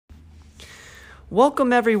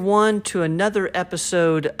Welcome, everyone, to another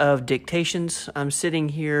episode of Dictations. I'm sitting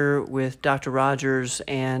here with Dr. Rogers,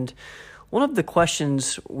 and one of the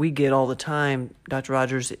questions we get all the time, Dr.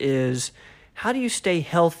 Rogers, is how do you stay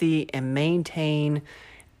healthy and maintain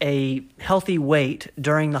a healthy weight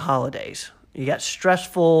during the holidays? You got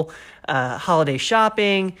stressful holiday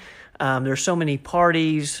shopping. There's so many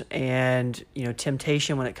parties and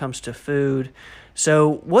temptation when it comes to food.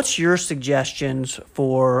 So what's your suggestions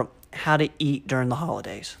for how to eat during the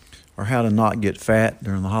holidays? Or how to not get fat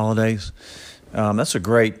during the holidays? That's a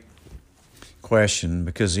great question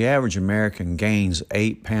because the average American gains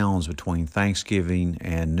 8 pounds between Thanksgiving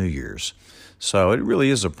and New Year's. So it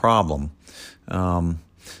really is a problem.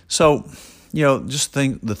 Just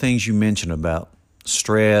think the things you mentioned about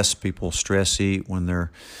stress. People stress eat when the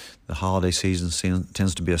holiday season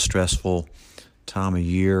tends to be a stressful time of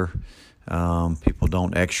year. People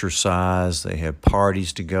don't exercise. They have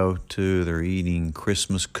parties to go to. They're eating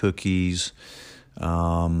Christmas cookies.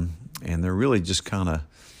 And they're really just kind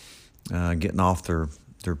of getting off their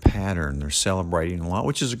pattern. They're celebrating a lot,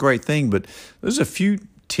 which is a great thing. But there's a few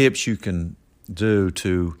tips you can do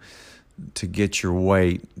to get your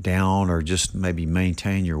weight down or just maybe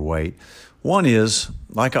maintain your weight. One is,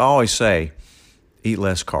 like I always say, eat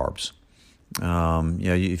less carbs.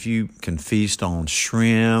 If you can feast on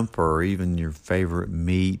shrimp or even your favorite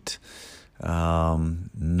meat,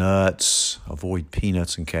 nuts, avoid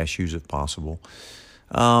peanuts and cashews if possible.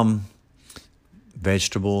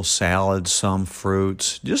 Vegetables, salads, some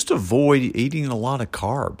fruits. Just avoid eating a lot of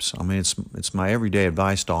carbs. I mean, it's my everyday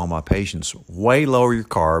advice to all my patients. Way lower your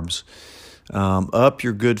carbs, up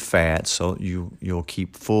your good fats so you'll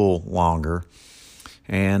keep full longer,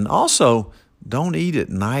 and also don't eat at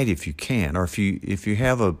night if you can, or if you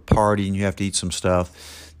have a party and you have to eat some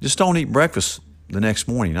stuff, just don't eat breakfast the next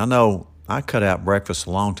morning. I know I cut out breakfast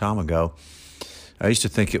a long time ago. I used to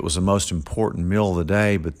think it was the most important meal of the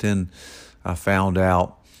day, but then I found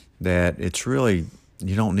out that it's really,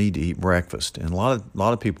 you don't need to eat breakfast. And a lot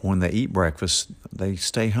of people, when they eat breakfast, they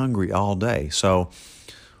stay hungry all day. So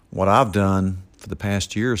what I've done for the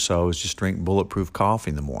past year or so is just drink bulletproof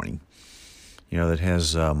coffee in the morning. That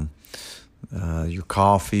has your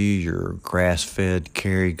coffee, your grass-fed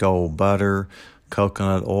Kerrygold butter,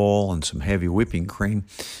 coconut oil, and some heavy whipping cream.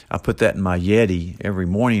 I put that in my Yeti every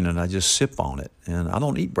morning, and I just sip on it. And I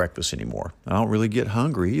don't eat breakfast anymore. I don't really get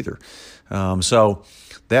hungry either. So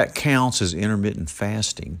that counts as intermittent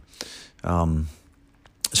fasting.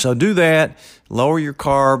 So do that, lower your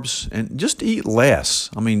carbs, and just eat less.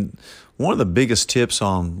 I mean, one of the biggest tips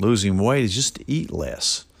on losing weight is just to eat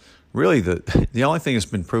less. Really, the only thing that's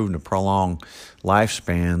been proven to prolong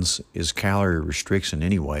lifespans is calorie restriction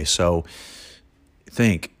anyway. So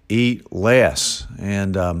eat less,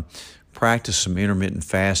 and practice some intermittent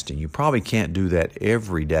fasting. You probably can't do that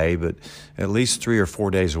every day, but at least 3 or 4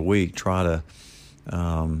 days a week, try to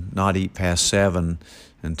not eat past 7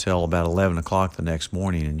 until about 11 o'clock the next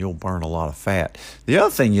morning, and you'll burn a lot of fat. The other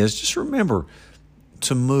thing is just remember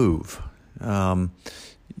to move.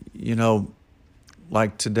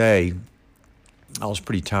 Like today, I was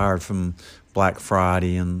pretty tired from Black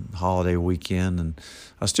Friday and holiday weekend, and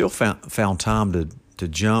I still found time to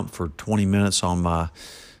jump for 20 minutes on my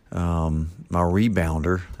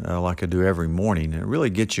rebounder like I do every morning. And it really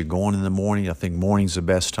gets you going in the morning. I think morning's the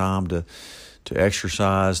best time to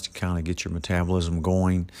exercise, to kind of get your metabolism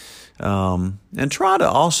going. And try to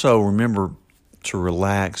also remember to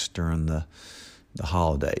relax during the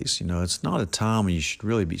holidays. It's not a time when you should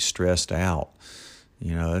really be stressed out.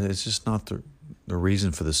 It's just not the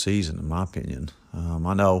reason for the season, in my opinion.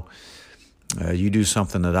 I know you do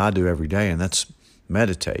something that I do every day, and that's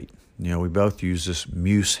meditate. We both use this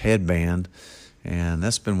Muse headband, and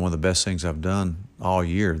that's been one of the best things I've done all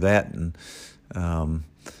year. That and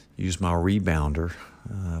use my rebounder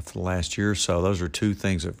for the last year or so. Those are two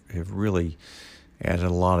things that have really added a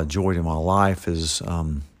lot of joy to my life.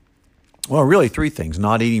 Really 3 things: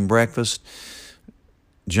 not eating breakfast,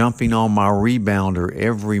 jumping on my rebounder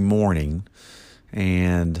every morning,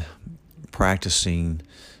 and practicing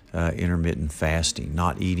intermittent fasting,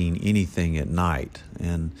 not eating anything at night.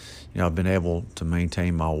 And I've been able to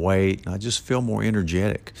maintain my weight, and I just feel more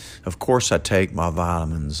energetic. Of course, I take my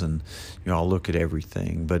vitamins, and I'll look at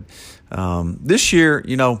everything. But this year,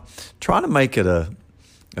 try to make it a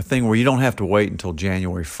thing where you don't have to wait until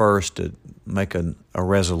January 1st to make a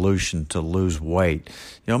resolution to lose weight.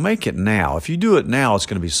 Make it now. If you do it now, it's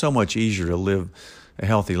going to be so much easier to live a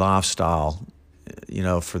healthy lifestyle,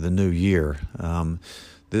 for the new year.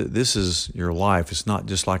 This is your life. It's not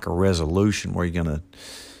just like a resolution where you're going to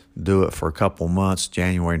do it for a couple months,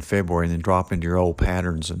 January and February, and then drop into your old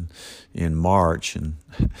patterns in March. And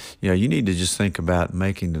you need to just think about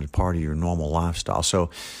making it a part of your normal lifestyle. So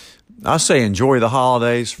I say enjoy the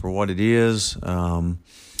holidays for what it is, but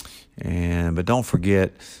don't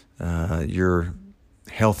forget your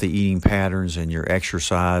healthy eating patterns and your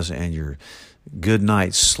exercise and your good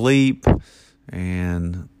night's sleep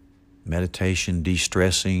and meditation,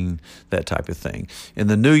 de-stressing, that type of thing. In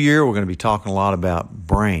the new year, we're going to be talking a lot about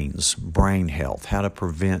brain health, how to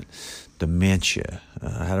prevent dementia,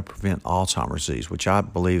 how to prevent Alzheimer's disease, which I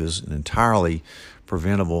believe is an entirely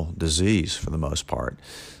preventable disease for the most part.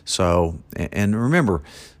 So, and remember,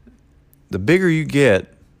 the bigger you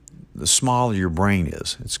get, the smaller your brain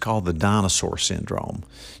is. It's called the dinosaur syndrome.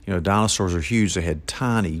 Dinosaurs are huge. They had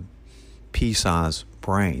tiny, pea-sized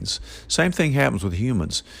brains. Same thing happens with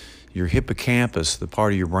humans. Your hippocampus, the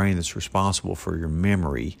part of your brain that's responsible for your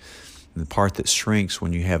memory, and the part that shrinks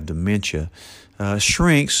when you have dementia,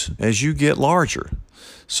 shrinks as you get larger.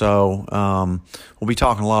 So we'll be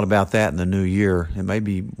talking a lot about that in the new year. It may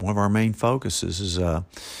be one of our main focuses is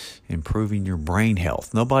improving your brain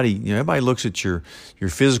health. Everybody looks at your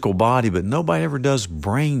physical body, but nobody ever does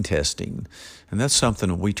brain testing. And that's something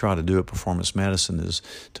that we try to do at Performance Medicine, is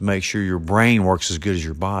to make sure your brain works as good as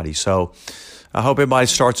your body. So I hope everybody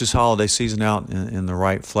starts this holiday season out in the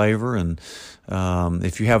right flavor. And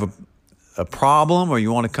if you have a problem or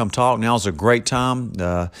you want to come talk, now's a great time.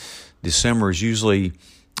 December is usually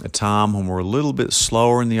a time when we're a little bit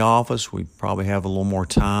slower in the office. We probably have a little more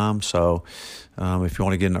time. So if you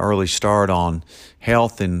want to get an early start on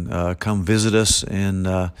health, then come visit us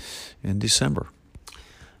in December.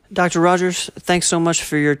 Dr. Rogers, thanks so much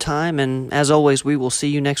for your time. And as always, we will see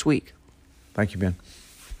you next week. Thank you, Ben.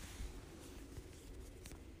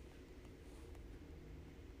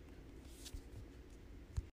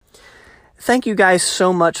 Thank you guys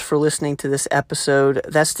so much for listening to this episode.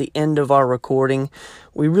 That's the end of our recording.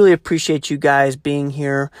 We really appreciate you guys being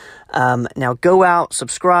here. Now go out,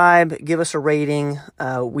 subscribe, give us a rating.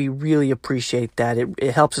 We really appreciate that.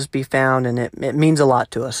 It helps us be found, and it means a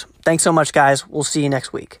lot to us. Thanks so much, guys. We'll see you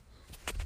next week.